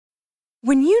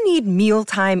When you need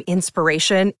mealtime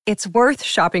inspiration, it's worth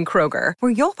shopping Kroger,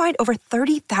 where you'll find over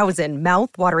 30,000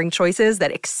 mouth-watering choices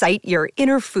that excite your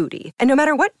inner foodie. And no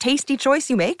matter what tasty choice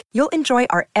you make, you'll enjoy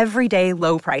our everyday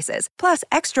low prices, plus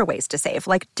extra ways to save,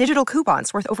 like digital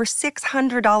coupons worth over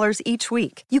 $600 each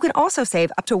week. You can also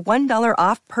save up to $1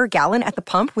 off per gallon at the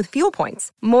pump with fuel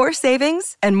points. More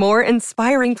savings and more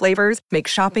inspiring flavors make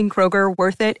shopping Kroger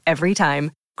worth it every time.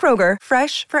 Kroger,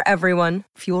 fresh for everyone.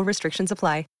 Fuel restrictions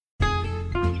apply.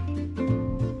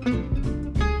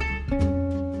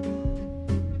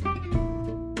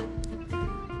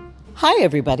 Hi,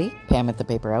 everybody. Pam at the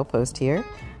Paper Outpost here,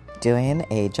 doing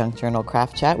a junk journal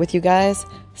craft chat with you guys.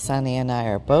 Sunny and I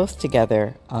are both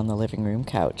together on the living room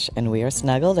couch, and we are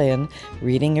snuggled in,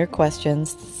 reading your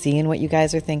questions, seeing what you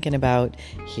guys are thinking about.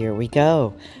 Here we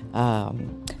go.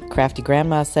 Crafty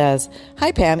Grandma says,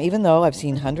 "Hi, Pam. Even though I've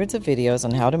seen hundreds of videos on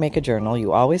how to make a journal,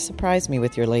 you always surprise me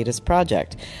with your latest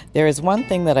project. There is one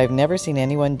thing that I've never seen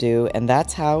anyone do, and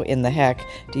that's how in the heck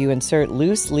do you insert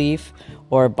loose leaf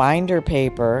or binder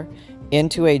paper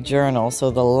into a journal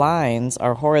so the lines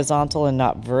are horizontal and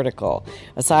not vertical.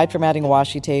 Aside from adding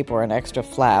washi tape or an extra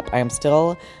flap, I am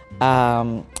still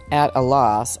at a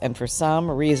loss, and for some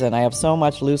reason I have so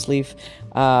much loose leaf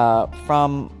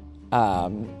from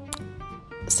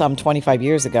some 25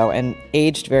 years ago and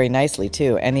aged very nicely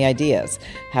too. Any ideas?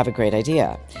 Have a great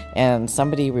idea." And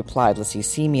somebody replied, let's see,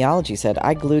 Semiology said,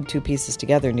 "I glued two pieces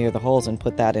together near the holes and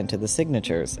put that into the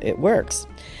signatures. It works."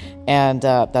 And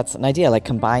that's an idea, like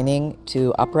combining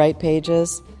two upright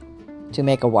pages to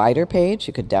make a wider page.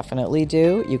 You could definitely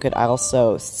do. You could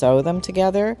also sew them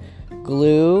together,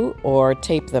 glue or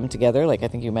tape them together. Like I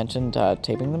think you mentioned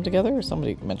taping them together, or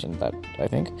somebody mentioned that, I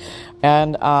think.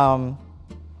 And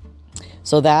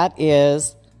so that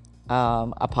is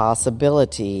a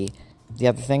possibility. The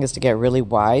other thing is to get really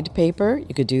wide paper.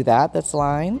 You could do that. That's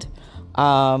lined.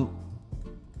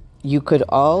 You could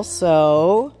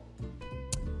also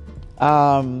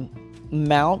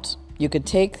mount. You could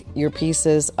take your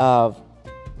pieces of,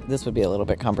 this would be a little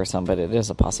bit cumbersome, but it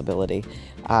is a possibility.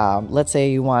 Let's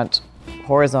say you want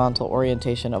horizontal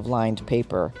orientation of lined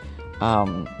paper.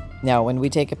 Now, when we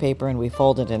take a paper and we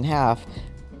fold it in half,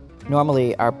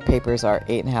 normally our papers are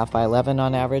 8.5 by 11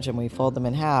 on average, and we fold them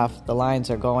in half. The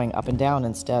lines are going up and down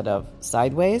instead of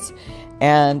sideways,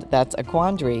 and that's a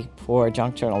quandary for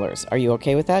junk journalers. Are you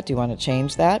okay with that? Do you want to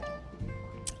change that?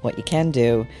 What you can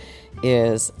do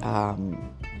is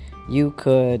you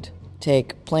could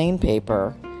take plain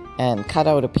paper and cut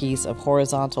out a piece of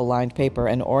horizontal lined paper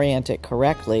and orient it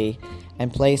correctly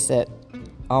and place it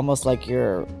almost like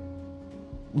you're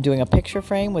doing a picture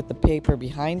frame with the paper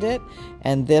behind it,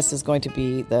 and this is going to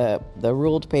be the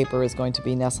ruled paper is going to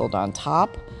be nestled on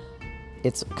top.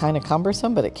 It's kind of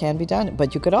cumbersome, but it can be done.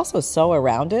 But you could also sew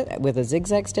around it with a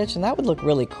zigzag stitch, and that would look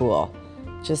really cool.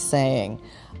 Just saying.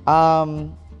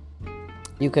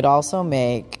 You could also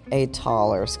make a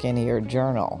taller, skinnier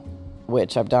journal,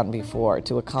 which I've done before,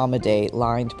 to accommodate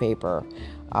lined paper.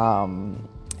 And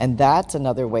that's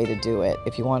another way to do it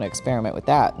if you want to experiment with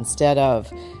that. Instead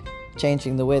of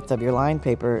changing the width of your lined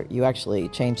paper, you actually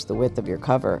change the width of your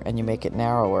cover and you make it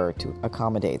narrower to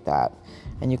accommodate that.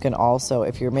 And you can also,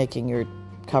 if you're making your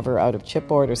cover out of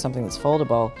chipboard or something that's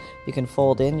foldable, you can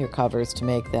fold in your covers to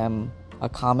make them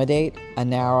accommodate a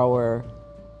narrower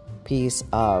piece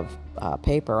of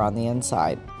paper on the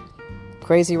inside.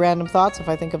 Crazy random thoughts. If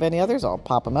I think of any others, I'll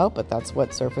pop them out, but that's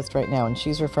what surfaced right now. And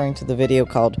she's referring to the video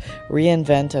called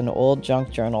Reinvent an Old Junk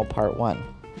Journal Part 1.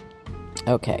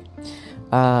 Okay.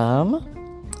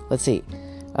 Let's see.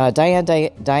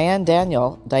 Diana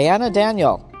Daniel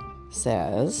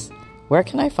says, "Where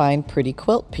can I find pretty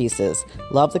quilt pieces?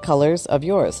 Love the colors of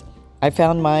yours. I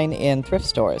found mine in thrift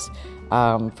stores.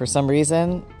 For some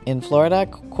reason, in Florida,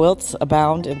 quilts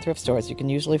abound in thrift stores. You can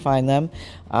usually find them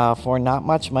for not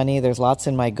much money. There's lots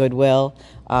in my Goodwill.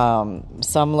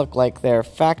 Some look like they're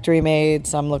factory made.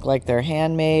 Some look like they're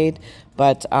handmade.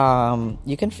 But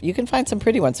you can find some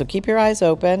pretty ones. So keep your eyes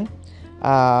open.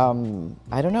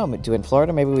 I don't know. In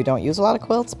Florida, maybe we don't use a lot of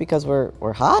quilts because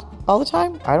we're hot all the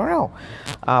time. I don't know.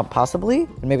 Possibly.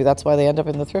 And maybe that's why they end up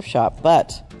in the thrift shop.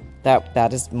 But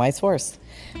that is my source.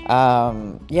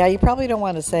 Yeah, you probably don't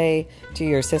want to say to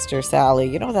your sister Sally,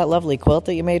 you know that lovely quilt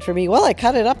that you made for me? Well, I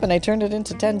cut it up and I turned it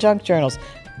into 10 junk journals.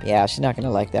 Yeah, she's not going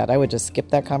to like that. I would just skip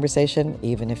that conversation,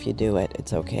 even if you do it.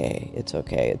 It's okay. It's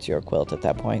okay. It's your quilt at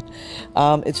that point.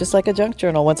 It's just like a junk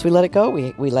journal. Once we let it go,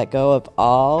 we let go of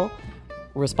all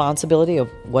responsibility of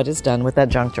what is done with that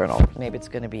junk journal. Maybe it's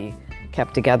going to be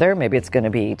kept together. Maybe it's going to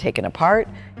be taken apart,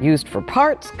 used for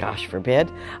parts, gosh forbid.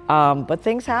 But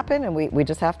things happen, and we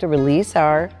just have to release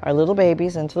our little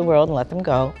babies into the world and let them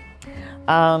go.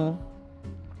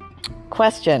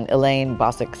 Question, Elaine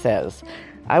Bosick says,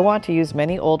 I want to use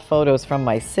many old photos from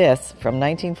my sis from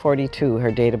 1942,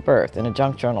 her date of birth, in a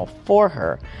junk journal for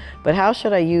her. But how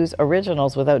should I use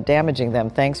originals without damaging them?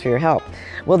 Thanks for your help.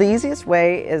 Well, the easiest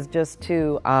way is just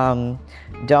to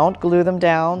don't glue them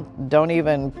down, don't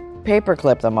even paper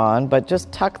clip them on, but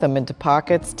just tuck them into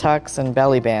pockets, tucks, and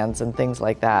belly bands and things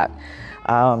like that.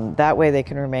 That way they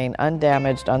can remain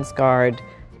undamaged, unscarred.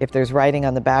 If there's writing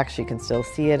on the back, she can still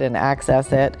see it and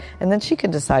access it. And then she can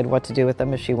decide what to do with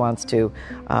them if she wants to.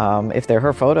 If they're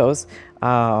her photos,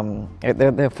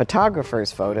 they're the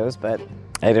photographer's photos, but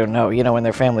I don't know. You know, when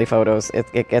they're family photos,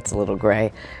 it gets a little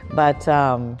gray. But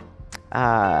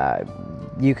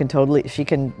she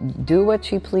can do what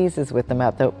she pleases with them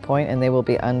at that point, and they will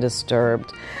be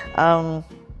undisturbed.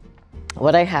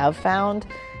 What I have found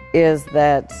is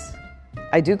that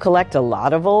I do collect a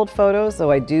lot of old photos,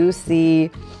 so I do see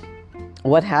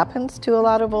what happens to a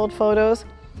lot of old photos.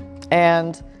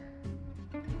 And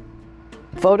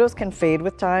photos can fade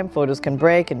with time, photos can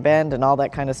break and bend and all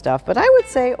that kind of stuff. But I would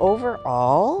say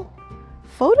overall,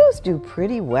 photos do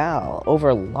pretty well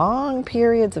over long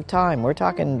periods of time. We're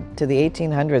talking to the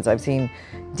 1800s. I've seen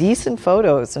decent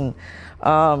photos, and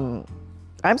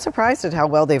I'm surprised at how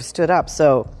well they've stood up.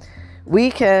 So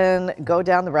we can go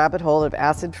down the rabbit hole of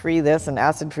acid-free this and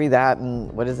acid-free that,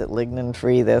 and what is it,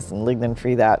 lignin-free this and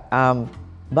lignin-free that.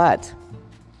 But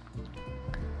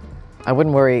I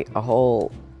wouldn't worry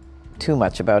too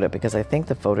much about it, because I think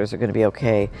the photos are going to be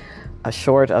okay,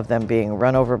 short of them being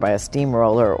run over by a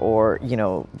steamroller, or, you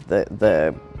know,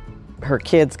 her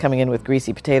kids coming in with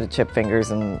greasy potato chip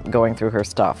fingers and going through her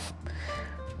stuff.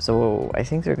 So I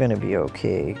think they're going to be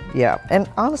okay. Yeah, and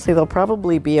honestly, they'll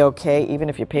probably be okay even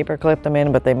if you paperclip them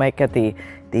in, but they might get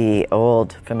the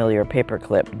old familiar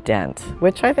paperclip dent,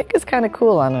 which I think is kind of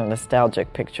cool on a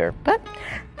nostalgic picture, but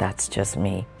that's just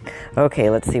me.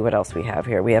 Okay, let's see what else we have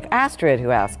here. We have Astrid,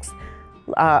 who asks,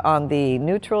 on the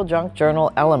Neutral Junk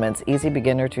Journal Elements Easy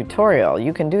Beginner Tutorial,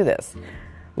 you can do this.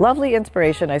 Lovely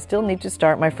inspiration. I still need to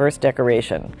start my first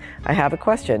decoration. I have a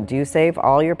question. Do you save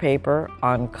all your paper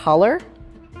on color?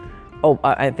 Oh,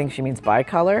 I think she means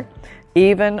bicolor.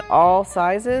 Even all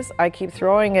sizes? I keep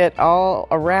throwing it all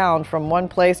around from one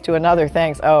place to another.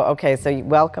 Thanks. Oh, okay. So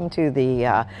welcome to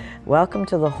the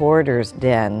hoarder's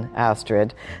den,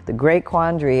 Astrid. The great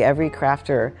quandary every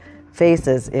crafter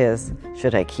faces is,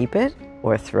 should I keep it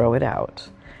or throw it out?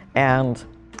 And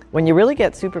when you really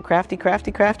get super crafty,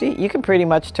 you can pretty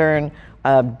much turn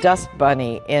a dust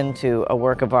bunny into a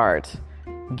work of art,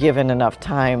 given enough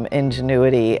time,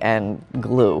 ingenuity, and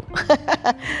glue.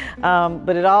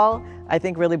 But it all, I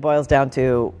think, really boils down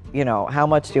to, you know, how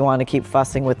much do you want to keep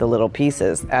fussing with the little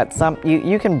pieces?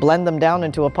 You can blend them down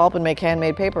into a pulp and make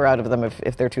handmade paper out of them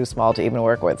if they're too small to even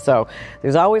work with. So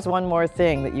there's always one more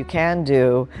thing that you can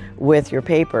do with your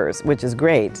papers, which is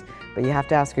great. But you have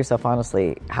to ask yourself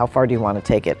honestly, how far do you want to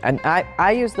take it? And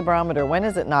I use the barometer. When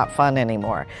is it not fun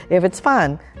anymore? If it's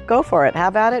fun, go for it.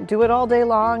 Have at it. Do it all day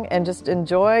long and just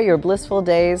enjoy your blissful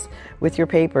days with your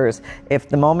papers. If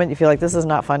the moment you feel like this is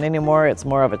not fun anymore, it's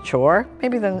more of a chore,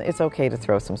 maybe then it's okay to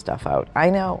throw some stuff out. I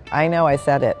know, I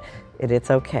said it. It's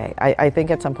okay. I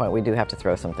think at some point we do have to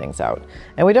throw some things out.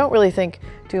 And we don't really think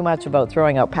too much about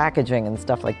throwing out packaging and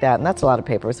stuff like that, and that's a lot of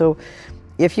paper. So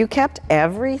if you kept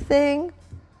everything,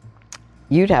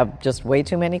 you'd have just way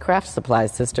too many craft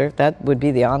supplies, sister. That would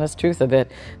be the honest truth of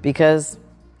it, because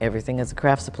everything is a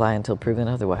craft supply until proven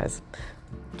otherwise.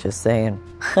 Just saying.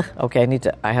 Okay,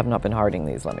 I have not been hearting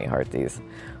these. Let me heart these.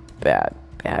 Bad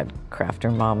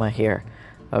crafter mama here.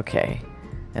 Okay.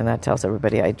 And that tells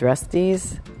everybody I addressed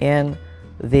these in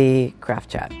the craft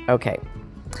chat. Okay.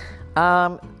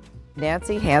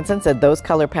 Nancy Hansen said, those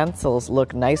color pencils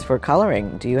look nice for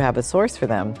coloring. Do you have a source for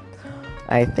them?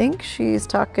 I think she's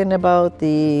talking about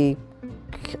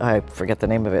I forget the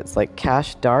name of it. It's like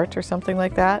Cash Dart or something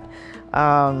like that.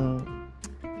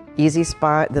 Easy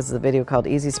Spine. This is a video called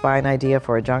Easy Spine Idea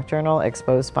for a Junk Journal,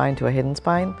 Exposed Spine to a Hidden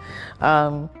Spine.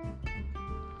 I'm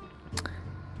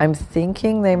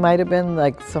thinking they might have been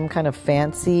like some kind of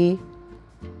fancy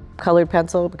colored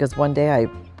pencil, because one day I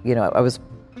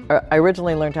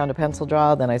originally learned how to pencil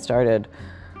draw, then I started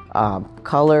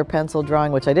color pencil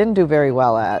drawing, which I didn't do very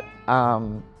well at.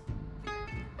 And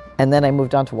then I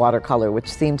moved on to watercolor, which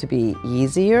seemed to be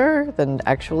easier than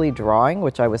actually drawing,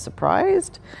 which I was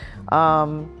surprised.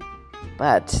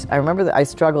 But I remember that I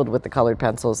struggled with the colored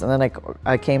pencils, and then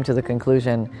I came to the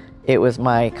conclusion it was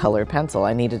my colored pencil.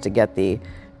 I needed to get the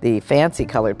the fancy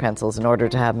colored pencils in order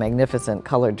to have magnificent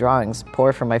colored drawings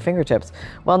pour from my fingertips.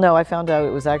 Well, no, I found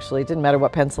out it didn't matter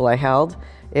what pencil I held.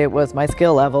 It was my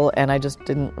skill level, and I just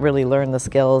didn't really learn the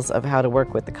skills of how to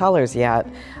work with the colors yet.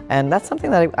 And that's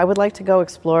something that I would like to go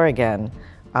explore again,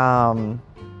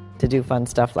 to do fun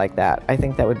stuff like that. I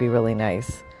think that would be really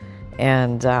nice.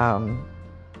 And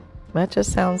that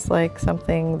just sounds like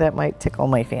something that might tickle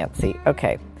my fancy.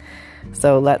 Okay,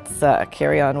 so let's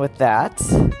carry on with that.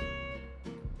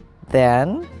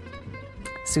 Then,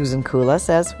 Susan Kula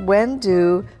says, when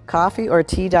do coffee or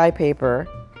tea dye paper,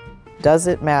 does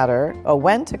it matter?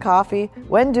 When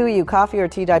do you coffee or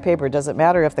tea dye paper? Does it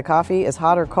matter if the coffee is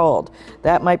hot or cold?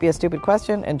 That might be a stupid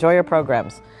question. Enjoy your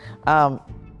programs.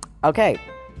 Okay,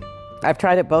 I've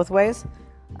tried it both ways.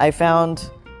 I found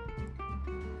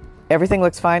everything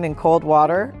looks fine in cold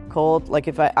water. Like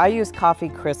if I use coffee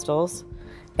crystals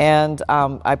and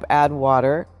I add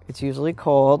water. It's usually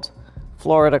cold,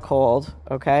 Florida cold,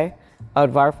 okay, out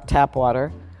of our tap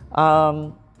water.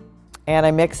 And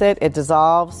I mix it, it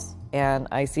dissolves, and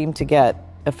I seem to get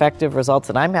effective results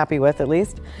that I'm happy with, at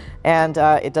least, and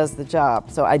it does the job.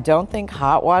 So I don't think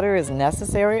hot water is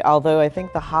necessary, although I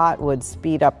think the hot would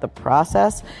speed up the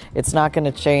process. It's not going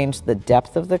to change the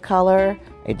depth of the color,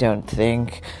 I don't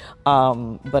think,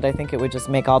 but I think it would just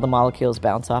make all the molecules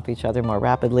bounce off each other more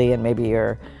rapidly, and maybe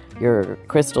your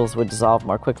crystals would dissolve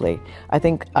more quickly. I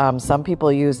think some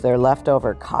people use their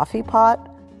leftover coffee pot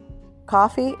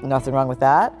coffee, nothing wrong with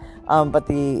that. But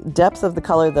the depth of the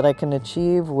color that I can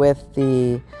achieve with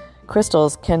the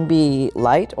crystals can be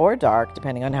light or dark,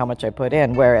 depending on how much I put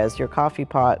in, whereas your coffee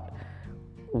pot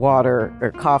water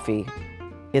or coffee,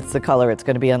 it's the color it's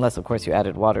going to be, unless, of course, you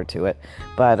added water to it.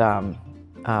 But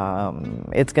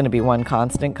it's going to be one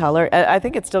constant color. I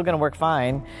think it's still going to work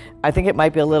fine. I think it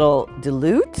might be a little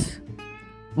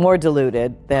more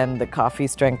diluted than the coffee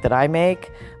strength that I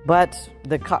make, but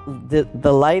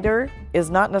the lighter is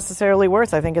not necessarily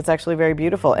worse. I think it's actually very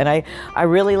beautiful. And I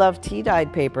really love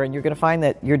tea-dyed paper, and you're going to find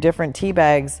that your different tea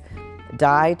bags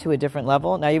dye to a different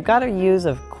level. Now, you've got to use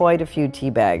quite a few tea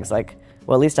bags, at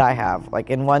least I have. Like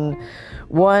in one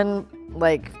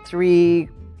 3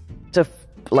 to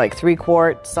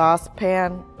 3-quart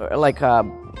saucepan, or like a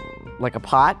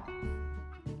pot,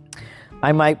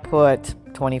 I might put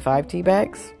 25 tea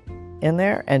bags in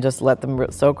there and just let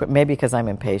them soak. Maybe because I'm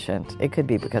impatient. It could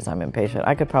be because I'm impatient.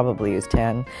 I could probably use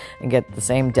 10 and get the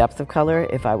same depth of color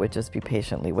if I would just be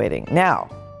patiently waiting. Now,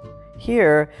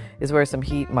 here is where some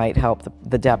heat might help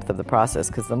the depth of the process,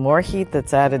 because the more heat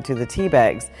that's added to the tea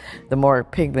bags, the more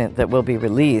pigment that will be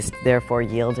released, therefore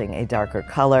yielding a darker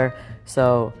color.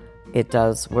 So it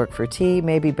does work for tea,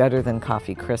 maybe better than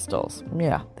coffee crystals.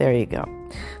 Yeah, there you go.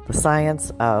 The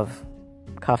science of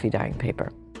coffee dyeing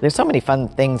paper. There's so many fun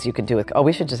things you can do with...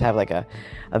 we should just have a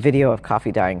video of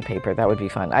coffee dyeing paper. That would be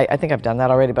fun. I think I've done that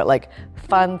already, but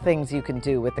fun things you can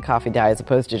do with the coffee dye as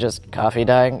opposed to just coffee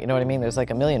dyeing. You know what I mean? There's a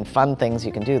million fun things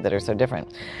you can do that are so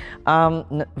different.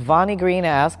 Vonnie Green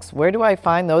asks, where do I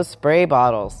find those spray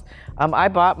bottles? I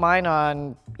bought mine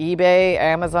on eBay,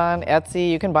 Amazon,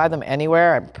 Etsy. You can buy them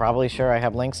anywhere. I'm probably sure I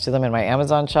have links to them in my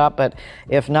Amazon shop, but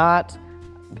if not,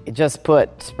 just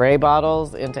put spray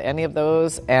bottles into any of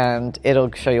those and it'll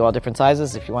show you all different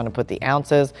sizes. If you want to put the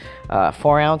ounces,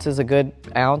 4 ounce is a good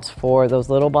ounce for those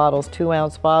little bottles, 2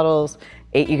 ounce bottles,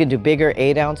 8, you can do bigger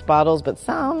 8 ounce bottles, but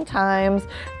sometimes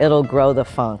it'll grow the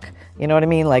funk. You know what I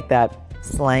mean? Like that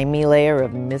slimy layer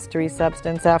of mystery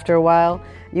substance after a while.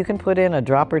 You can put in a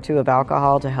drop or 2 of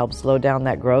alcohol to help slow down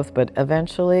that growth, but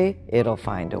eventually it'll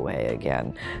find a way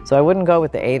again. So I wouldn't go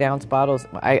with the 8 ounce bottles.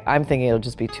 I'm thinking it'll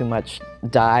just be too much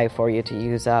dye for you to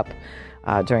use up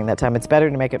during that time. It's better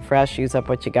to make it fresh, use up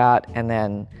what you got, and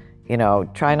then,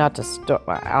 try not to store.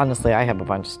 Honestly, I have a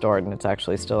bunch stored and it's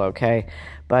actually still okay.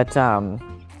 But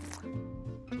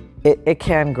it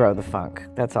can grow the funk.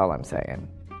 That's all I'm saying.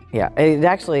 Yeah,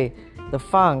 the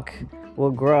funk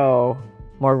will grow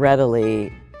more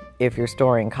readily if you're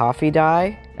storing coffee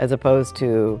dye as opposed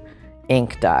to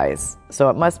ink dyes. So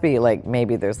it must be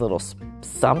maybe there's a little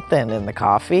something in the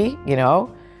coffee,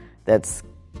 that's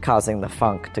causing the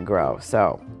funk to grow.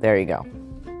 So there you go.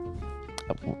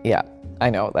 Yeah, I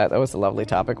know that was a lovely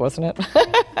topic, wasn't it?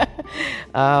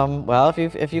 Well,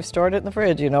 if you've stored it in the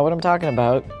fridge, you know what I'm talking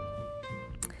about.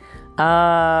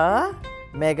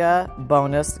 Mega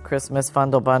bonus Christmas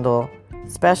Fundle Bundle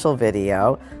special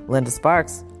video. Linda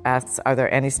Sparks asks, are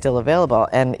there any still available?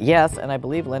 And yes, and I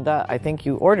believe, Linda, I think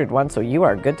you ordered one, so you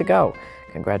are good to go.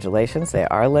 Congratulations, they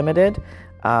are limited.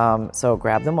 So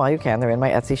grab them while you can. They're in my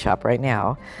Etsy shop right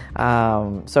now.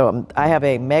 So I have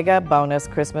a mega bonus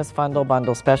Christmas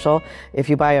bundle special. If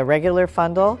you buy a regular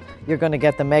bundle, you're going to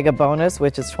get the mega bonus,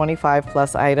 which is 25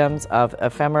 plus items of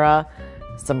ephemera,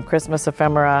 some Christmas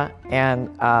ephemera, and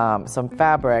some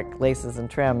fabric, laces, and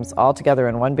trims all together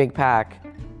in one big pack.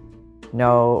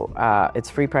 No, it's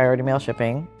free priority mail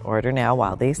shipping. Order now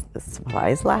while the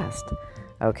supplies last.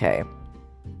 Okay.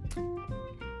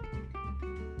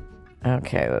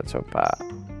 Okay, that's what.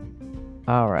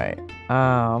 All right.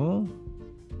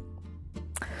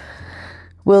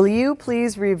 Will you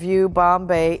please review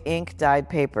Bombay ink dyed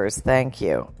papers? Thank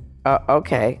you.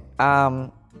 Okay.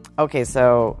 Okay,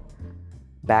 so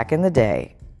back in the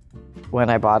day,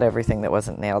 when I bought everything that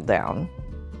wasn't nailed down,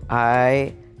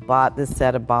 I bought this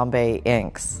set of Bombay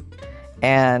inks.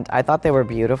 And I thought they were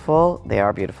beautiful. They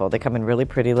are beautiful. They come in really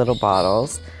pretty little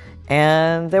bottles.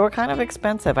 And they were kind of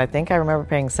expensive. I think I remember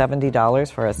paying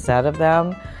 $70 for a set of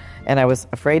them. And I was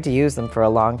afraid to use them for a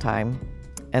long time.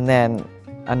 And then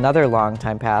another long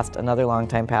time passed, another long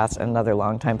time passed, and another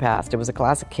long time passed. It was a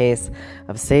classic case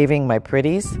of saving my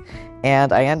pretties.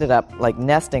 And I ended up like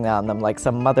nesting on them like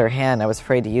some mother hen. I was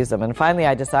afraid to use them. And finally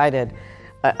I decided,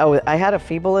 I had a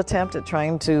feeble attempt at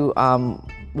trying to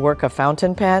work a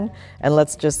fountain pen, and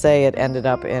let's just say it ended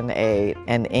up in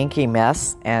an inky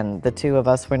mess, and the two of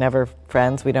us were never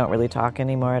friends. We don't really talk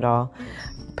anymore at all.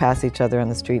 Pass each other on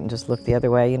the street and just look the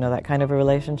other way, you know, that kind of a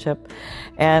relationship.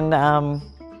 And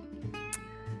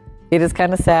it is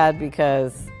kind of sad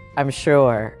because I'm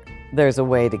sure there's a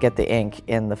way to get the ink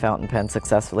in the fountain pen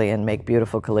successfully and make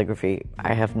beautiful calligraphy.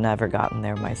 I have never gotten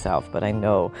there myself, but I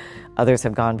know others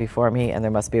have gone before me, and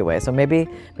there must be a way. So maybe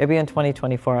in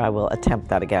 2024 I will attempt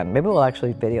that again. Maybe we'll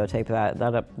actually videotape that.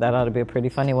 That ought to be a pretty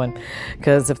funny one,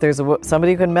 because if there's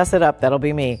somebody who can mess it up, that'll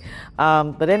be me.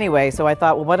 But anyway, so I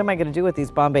thought, well, what am I going to do with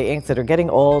these Bombay inks that are getting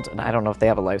old? And I don't know if they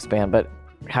have a lifespan, but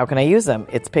how can I use them?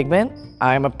 It's pigment.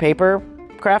 I'm a paper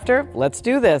crafter. Let's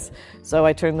do this. So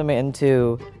I turned them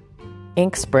into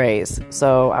ink sprays.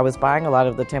 So I was buying a lot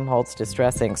of the Tim Holtz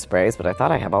Distress ink sprays, but I thought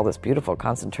I have all this beautiful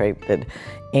concentrated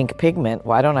ink pigment.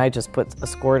 Why don't I just put a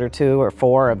squirt or 2 or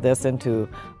 4 of this into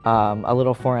a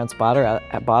little 4-ounce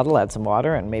bottle, add some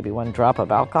water and maybe 1 drop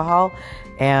of alcohol,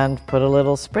 and put a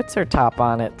little spritzer top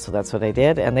on it. So that's what I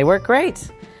did, and they work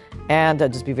great. And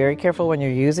just be very careful when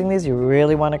you're using these. You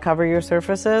really want to cover your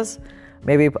surfaces.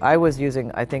 Maybe I was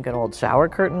using, I think, an old shower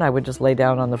curtain. I would just lay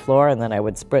down on the floor, and then I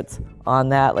would spritz on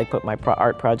that, like put my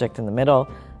art project in the middle,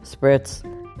 spritz,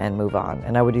 and move on.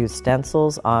 And I would use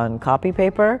stencils on copy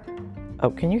paper. Oh,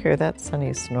 can you hear that?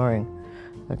 Sonny's snoring.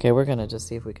 Okay, we're going to just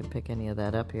see if we can pick any of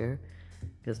that up here,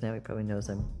 because now he probably knows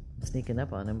I'm sneaking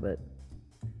up on him, but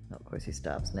oh, of course he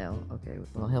stops now. Okay,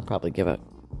 well, he'll probably give it.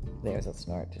 There's a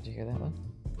snort. Did you hear that one?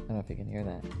 I don't know if you can hear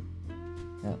that.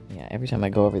 Oh, yeah, every time I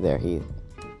go over there,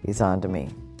 he's on to me.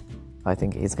 I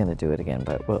think he's going to do it again,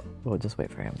 but we'll just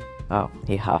wait for him. Oh,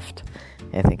 he huffed.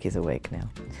 I think he's awake now.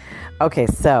 Okay,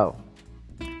 so,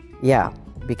 yeah,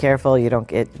 be careful you don't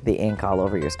get the ink all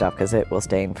over your stuff, because it will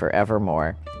stain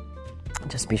forevermore.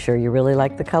 Just be sure you really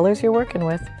like the colors you're working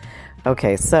with.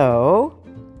 Okay, so,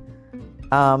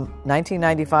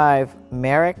 1995,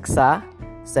 Marixa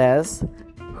says,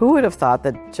 who would have thought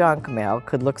that junk mail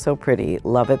could look so pretty?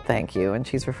 Love it, thank you. And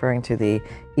she's referring to the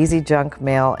easy junk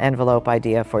mail envelope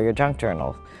idea for your junk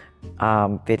journal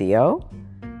video.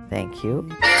 Thank you.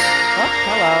 Oh,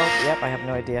 hello. Yep, I have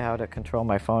no idea how to control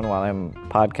my phone while I'm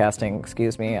podcasting.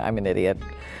 Excuse me, I'm an idiot.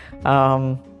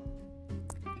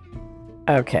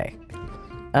 Okay.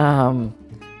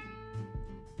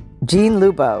 Jean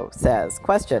Lubo says,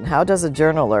 question, how does a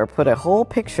journaler put a whole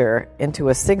picture into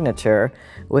a signature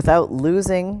without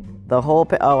losing the whole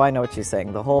oh, I know what she's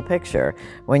saying, the whole picture.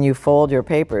 When you fold your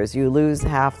papers, you lose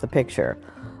half the picture.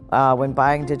 When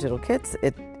buying digital kits,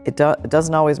 it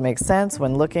doesn't always make sense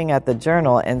when looking at the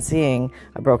journal and seeing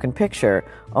a broken picture,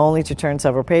 only to turn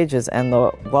several pages and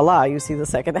voila, you see the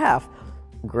second half.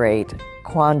 Great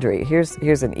quandary. Here's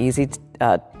an easy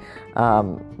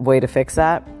way to fix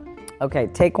that. Okay,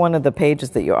 take one of the pages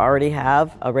that you already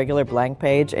have, a regular blank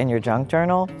page in your junk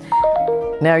journal.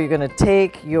 Now you're going to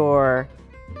take your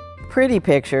pretty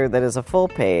picture that is a full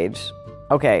page.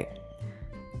 Okay,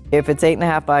 if it's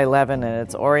 8.5 by 11 and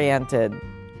it's oriented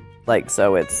like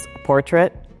so, it's a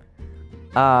portrait,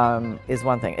 is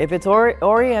one thing. If it's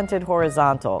oriented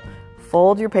horizontal,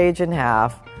 fold your page in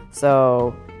half.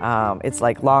 So it's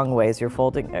like long ways. You're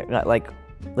folding, like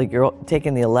you're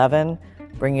taking the 11,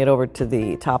 bring it over to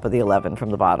the top of the 11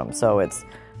 from the bottom. So it's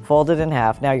folded in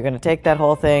half. Now you're going to take that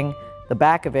whole thing, the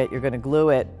back of it, you're going to glue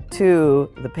it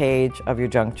to the page of your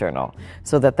junk journal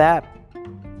so that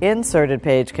inserted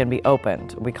page can be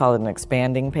opened. We call it an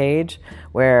expanding page,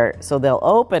 so they'll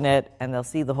open it and they'll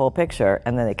see the whole picture,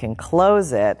 and then they can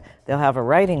close it. They'll have a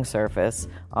writing surface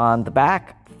on the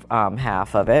back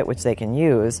half of it, which they can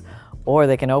use, or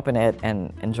they can open it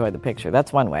and enjoy the picture.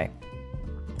 That's one way.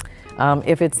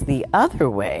 If it's the other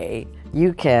way,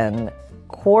 you can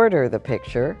quarter the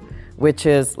picture, which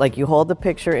is like you hold the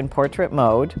picture in portrait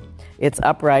mode. It's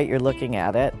upright, you're looking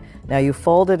at it. Now you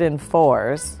fold it in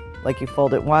fours, like you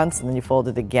fold it once and then you fold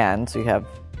it again. So you have,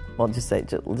 well, just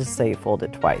say you fold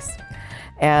it twice.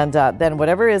 And then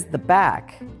whatever is the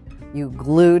back, you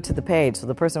glue to the page. So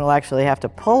the person will actually have to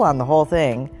pull on the whole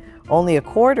thing. Only a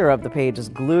quarter of the page is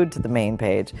glued to the main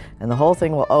page, and the whole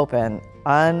thing will open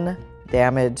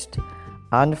undamaged,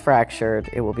 unfractured.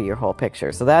 It will be your whole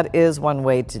picture. So that is one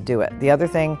way to do it. The other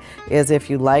thing is, if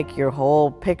you like your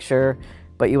whole picture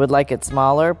but you would like it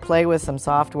smaller, play with some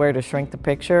software to shrink the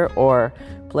picture, or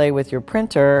play with your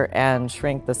printer and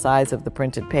shrink the size of the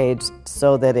printed page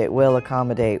so that it will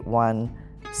accommodate one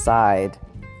side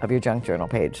of your junk journal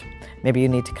page. Maybe you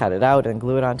need to cut it out and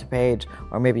glue it onto page,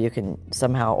 or maybe you can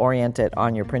somehow orient it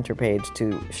on your printer page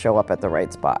to show up at the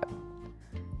right spot.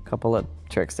 A couple of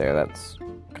tricks there. That's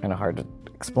kind of hard to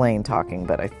explain talking,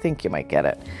 but I think you might get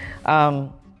it.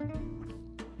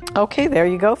 Okay, there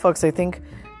you go, folks. I think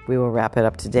we will wrap it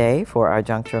up today for our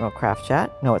Junk Journal Craft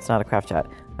Chat. No, it's not a craft chat.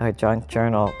 Our Junk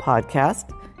Journal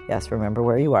podcast. Yes, remember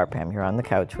where you are, Pam. You're on the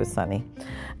couch with Sunny.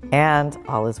 And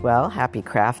all is well. Happy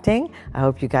crafting. I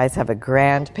hope you guys have a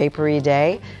grand papery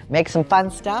day. Make some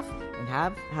fun stuff and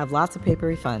have lots of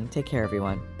papery fun. Take care,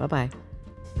 everyone. Bye-bye.